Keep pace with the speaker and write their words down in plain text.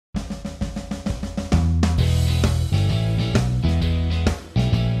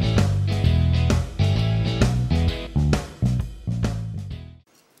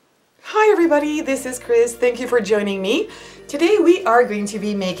everybody, this is Chris. Thank you for joining me. Today we are going to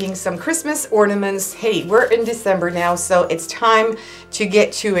be making some Christmas ornaments. Hey, we're in December now, so it's time to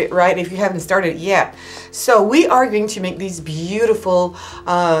get to it, right? If you haven't started yet. So we are going to make these beautiful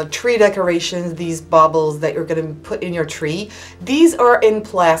tree decorations, these baubles that you're going to put in your tree. These are in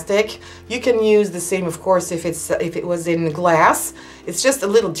plastic. You can use the same, of course, if it was in glass. It's just a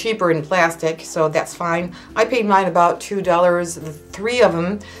little cheaper in plastic, so that's fine. I paid mine about $2, the 3 of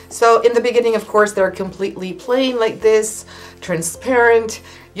them. So in the beginning, of course, they're completely plain like this, transparent.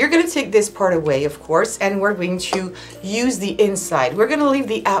 You're going to take this part away, of course, and we're going to use the inside. We're going to leave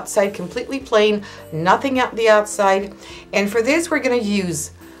the outside completely plain, nothing at the outside. And for this, we're going to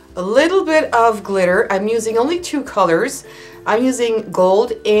use a little bit of glitter. I'm using only 2 colors. I'm using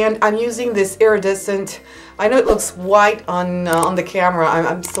gold and I'm using this iridescent. I know it looks white on the camera. I'm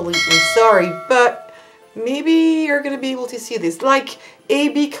absolutely sorry, but maybe you're going to be able to see this. Like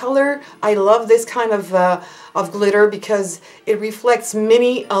AB color, I love this kind of glitter because it reflects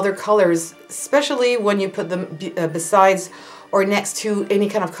many other colors, especially when you put them besides or next to any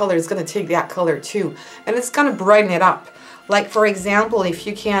kind of color. It's going to take that color too, and it's going to brighten it up. Like for example, if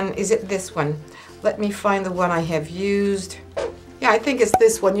you can, is it this one? Let me find the one I have used. Yeah, I think it's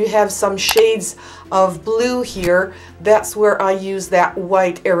this one. You have some shades of blue here. That's where I use that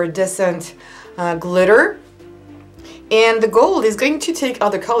white iridescent glitter. And the gold is going to take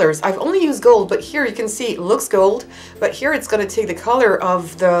other colors. I've only used gold, but here you can see it looks gold, but here it's going to take the color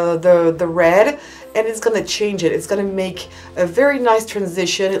of the red, and it's going to change it. It's going to make a very nice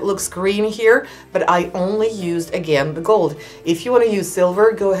transition. It looks green here, but I only used, again, the gold. If you want to use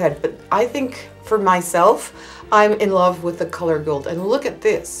silver, go ahead. But I think for myself, I'm in love with the color gold. And look at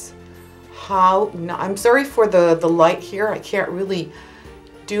this. I'm sorry for the light here. I can't really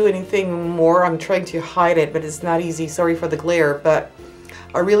do anything more. I'm trying to hide it, but it's not easy. Sorry for the glare, but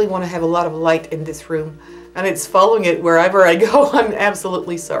I really want to have a lot of light in this room, and it's following it wherever I go. I'm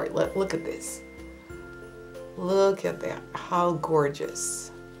absolutely sorry. Look at this. Look at that. How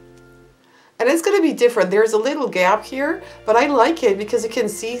gorgeous. And it's going to be different. There's a little gap here, but I like it because you can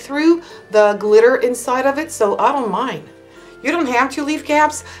see through the glitter inside of it, so I don't mind. You don't have to leave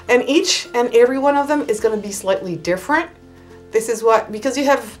gaps, and each and every one of them is going to be slightly different. This is what, because you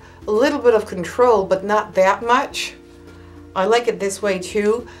have a little bit of control, but not that much. I like it this way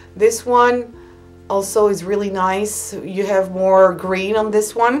too. This one also is really nice. You have more green on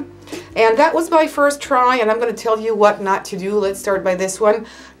this one. And that was my first try, and I'm going to tell you what not to do. Let's start by this one.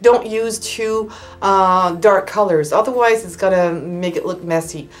 Don't use too dark colors, otherwise it's going to make it look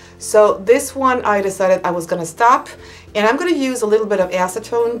messy. So this one I decided I was going to stop, and I'm going to use a little bit of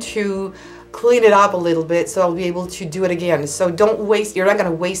acetone to clean it up a little bit so I'll be able to do it again. So don't waste, you're not going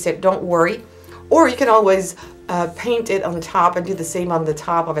to waste it, don't worry. Or you can always paint it on the top and do the same on the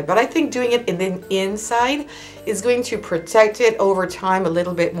top of it. But I think doing it in the inside is going to protect it over time a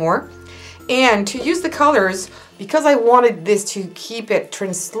little bit more. And to use the colors, because I wanted this to keep it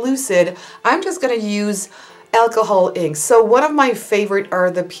translucent, I'm just going to use alcohol inks. So one of my favorite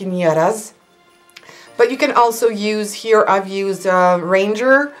are the pinatas. But you can also use, here I've used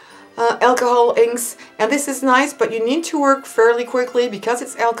Ranger alcohol inks, and this is nice, but you need to work fairly quickly because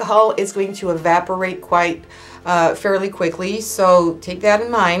it's alcohol. It's going to evaporate quite fairly quickly, so take that in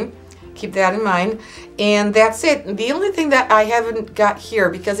mind, keep that in mind. And that's it. The only thing that I haven't got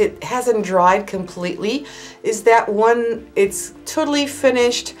here, because it hasn't dried completely, is that when it's totally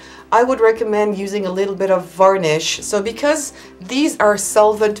finished, I would recommend using a little bit of varnish. So because these are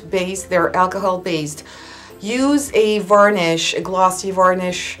solvent based, they're alcohol based, use a varnish, a glossy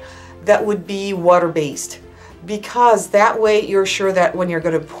varnish that would be water-based, because that way you're sure that when you're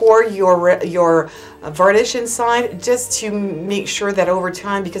going to pour your varnish inside, just to make sure that over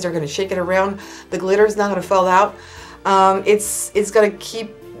time, because you're going to shake it around, the glitter is not going to fall out. It's going to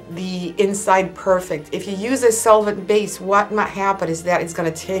keep the inside perfect. If you use a solvent base, what might happen is that it's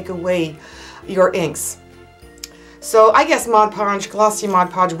going to take away your inks. So I guess Mod Podge, glossy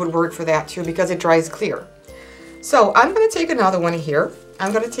Mod Podge would work for that too, because it dries clear. So I'm going to take another one here.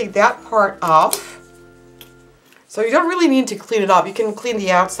 I'm going to take that part off. So you don't really need to clean it up. You can clean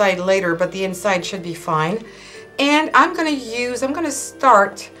the outside later, but the inside should be fine. And I'm going to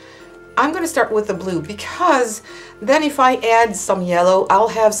start with the blue, because then if I add some yellow, I'll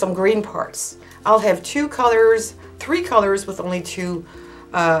have some green parts. I'll have 3 colors with only 2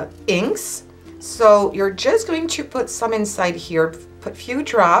 inks. So you're just going to put some inside here, put a few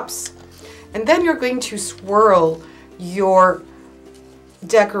drops, and then you're going to swirl your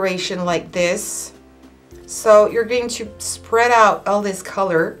decoration like this. So you're going to spread out all this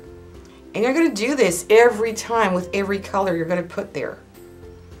color, and you're going to do this every time with every color you're going to put there.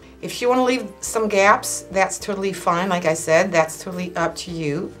 If you want to leave some gaps, that's totally fine. Like I said, that's totally up to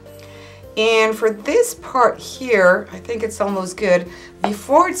you. And for this part here, I think it's almost good.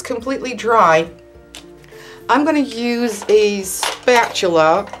 Before it's completely dry, I'm going to use a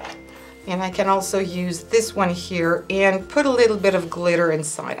spatula, and I can also use this one here and put a little bit of glitter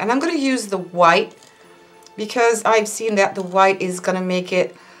inside. And I'm going to use the white because I've seen that the white is going to make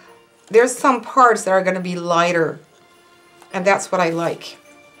it, there's some parts that are going to be lighter, and that's what I like.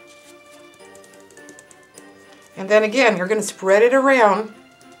 And then again, you're going to spread it around.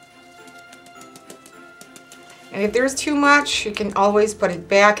 And if there's too much, you can always put it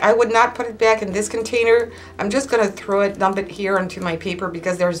back. I would not put it back in this container. I'm just going to throw it, dump it here onto my paper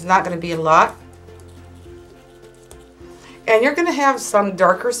because there's not going to be a lot. And you're going to have some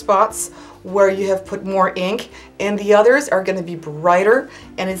darker spots where you have put more ink, and the others are going to be brighter,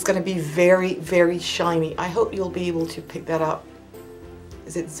 and it's going to be very, very shiny. I hope you'll be able to pick that up.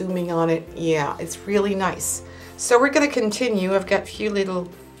 Is it zooming on it? Yeah, it's really nice. So we're going to continue. I've got a few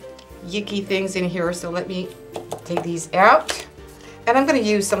little yicky things in here, so let me take these out. And I'm going to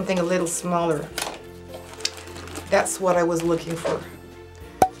use something a little smaller. That's what I was looking for.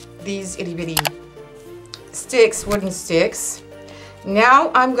 These itty bitty sticks, wooden sticks.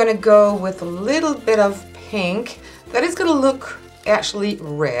 Now I'm going to go with a little bit of pink that is going to look actually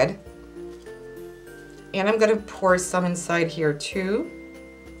red. And I'm going to pour some inside here too.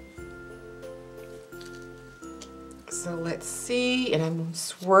 So let's see, and I'm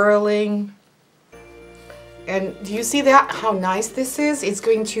swirling. And do you see that, how nice this is? It's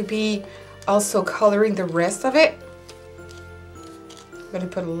going to be also coloring the rest of it. I'm going to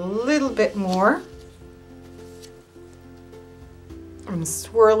put a little bit more. I'm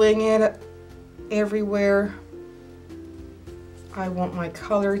swirling it everywhere I want my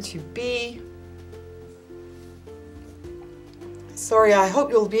color to be. Sorry, I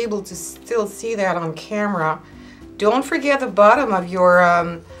hope you'll be able to still see that on camera. Don't forget the bottom of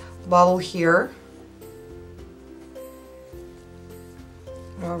your bottle here.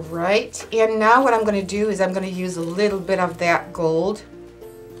 All right, and now what I'm going to do is I'm going to use a little bit of that gold.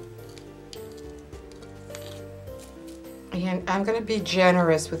 And I'm going to be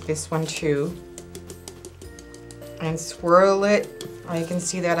generous with this one too. And swirl it. I can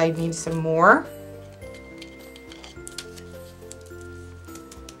see that I need some more.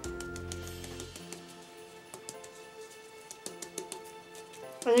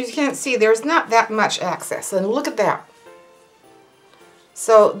 And you can't see, there's not that much access. And look at that.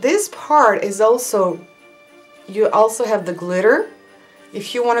 So this part is also, you also have the glitter.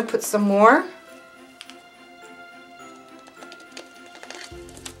 If you want to put some more.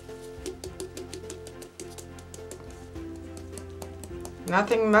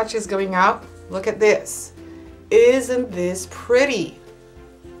 Nothing much is going out. Look at this. Isn't this pretty?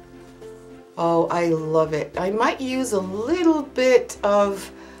 Oh, I love it. I might use a little bit of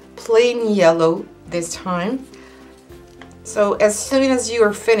plain yellow this time. So as soon as you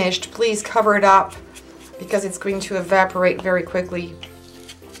are finished, please cover it up because it's going to evaporate very quickly.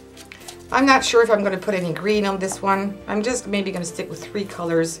 I'm not sure if I'm going to put any green on this one. I'm just maybe going to stick with 3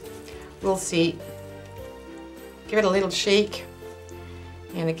 colors. We'll see. Give it a little shake.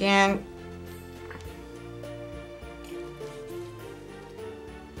 And again,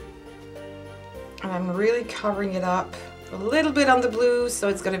 and I'm really covering it up a little bit on the blue, so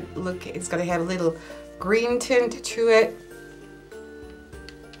it's gonna look, it's gonna have a little green tint to it.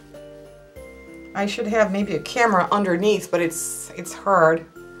 I should have maybe a camera underneath, but it's hard.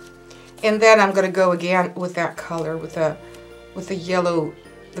 And then I'm gonna go again with that color, with the yellow,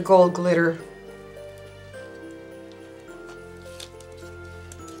 the gold glitter.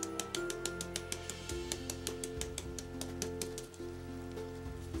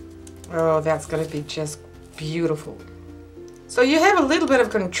 Oh, that's going to be just beautiful. So you have a little bit of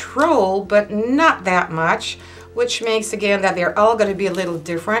control, but not that much, which makes, again, that they're all going to be a little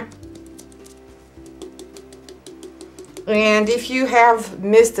different. And if you have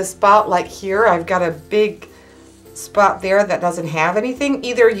missed a spot like here, I've got a big spot there that doesn't have anything.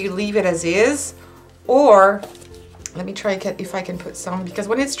 Either you leave it as is, or let me try if I can put some, because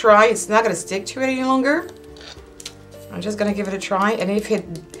when it's dry, it's not going to stick to it any longer. I'm just going to give it a try, and if it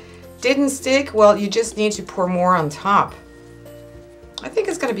didn't stick, well, you just need to pour more on top. I think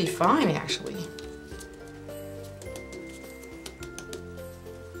it's going to be fine, actually.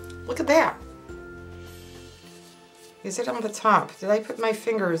 Look at that. Is it on the top? Did I put my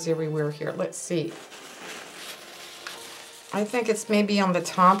fingers everywhere here? Let's see. I think it's maybe on the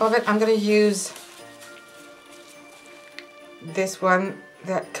top of it. I'm going to use this one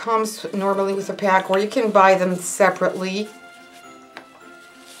that comes normally with a pack, or you can buy them separately.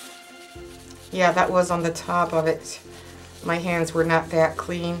 Yeah, that was on the top of it. My hands were not that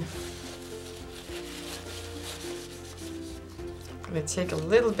clean. I'm going to take a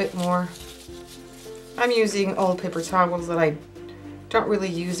little bit more. I'm using old paper towels that I don't really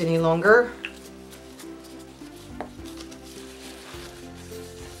use any longer.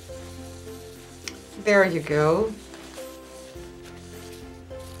 There you go.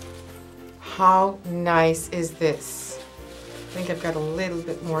 How nice is this? I think I've got a little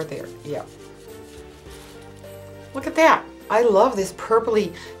bit more there. Yeah. Look at that. I love this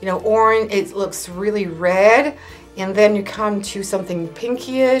purpley, you know, orange. It looks really red. And then you come to something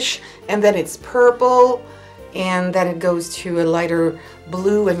pinkyish, and then it's purple, and then it goes to a lighter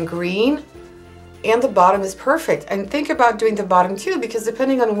blue and green. And the bottom is perfect. And think about doing the bottom too, because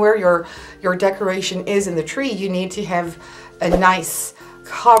depending on where your decoration is in the tree, you need to have a nice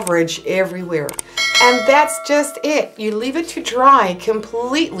coverage everywhere. And that's just it. You leave it to dry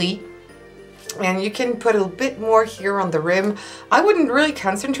completely, and you can put a bit more here on the rim. I wouldn't really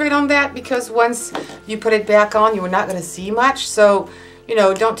concentrate on that, because once you put it back on, you're not going to see much. So, you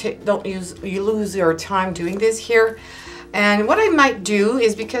know, you lose your time doing this here. And what I might do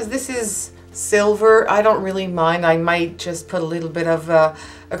is, because this is silver, I don't really mind. I might just put a little bit of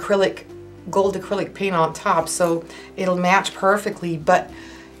gold acrylic paint on top, so it'll match perfectly. But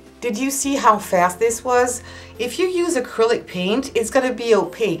did you see how fast this was? If you use acrylic paint, it's going to be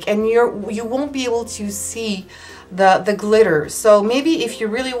opaque, and you won't be able to see the glitter. So maybe if you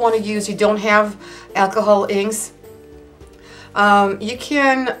really want to use, you don't have alcohol inks, you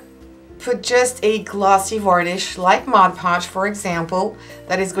can put just a glossy varnish like Mod Podge, for example,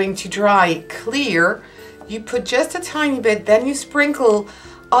 that is going to dry clear. You put just a tiny bit, then you sprinkle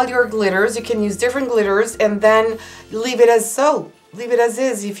all your glitters. You can use different glitters, and then leave it as so. Leave it as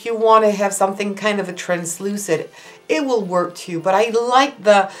is. If you want to have something kind of a translucent, it will work too. But I like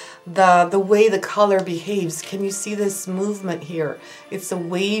the way the color behaves. Can you see this movement here? It's a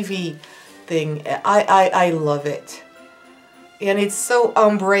wavy thing. I love it. And it's so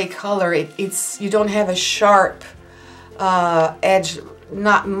ombre color. You don't have a sharp edge,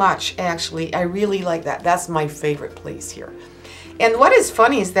 not much actually. I really like that. That's my favorite place here. And what is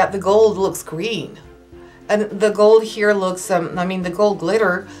funny is that the gold looks green. And the gold here looks, the gold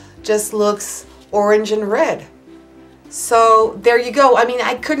glitter just looks orange and red. So there you go. I mean,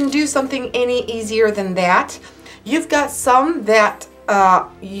 I couldn't do something any easier than that. You've got some that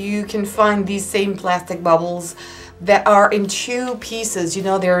you can find these same plastic bubbles that are in two pieces. You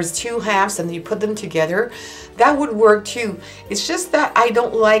know, there's two halves and you put them together. That would work too. It's just that I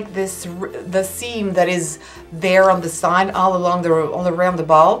don't like the seam that is there on the side all around the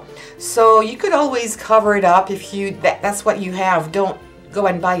ball. So you could always cover it up if that's what you have. Don't go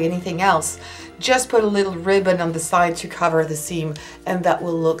and buy anything else. Just put a little ribbon on the side to cover the seam, and that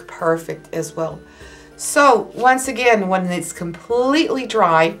will look perfect as well. So once again, when it's completely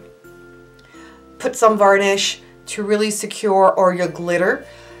dry, put some varnish to really secure, or your glitter.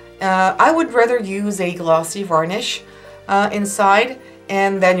 I would rather use a glossy varnish inside,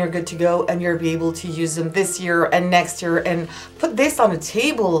 and then you're good to go, and you'll be able to use them this year and next year. And put this on a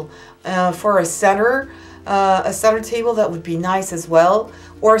table for a center table. That would be nice as well,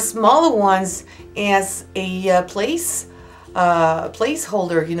 or smaller ones as a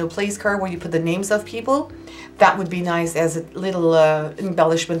placeholder, you know, place card where you put the names of people. That would be nice as a little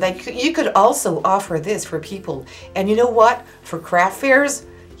embellishment. You could also offer this for people. And you know what? For craft fairs,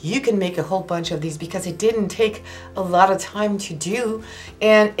 you can make a whole bunch of these, because it didn't take a lot of time to do,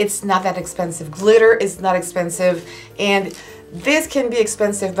 and it's not that expensive. Glitter is not expensive, and this can be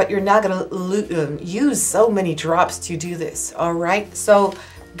expensive, but you're not gonna use so many drops to do this. All right, so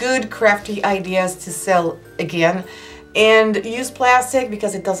good crafty ideas to sell again. And use plastic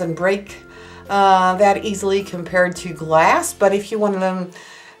because it doesn't break that easily compared to glass. But if you want them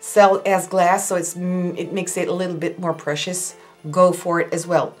sell as glass, so it makes it a little bit more precious, go for it as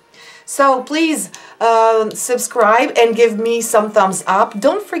well. So please subscribe and give me some thumbs up.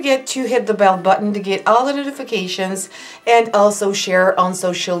 Don't forget to hit the bell button to get all the notifications, and also share on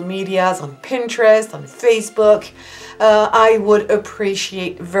social medias, on Pinterest, on Facebook. I would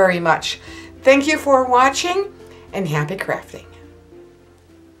appreciate very much. Thank you for watching, and happy crafting.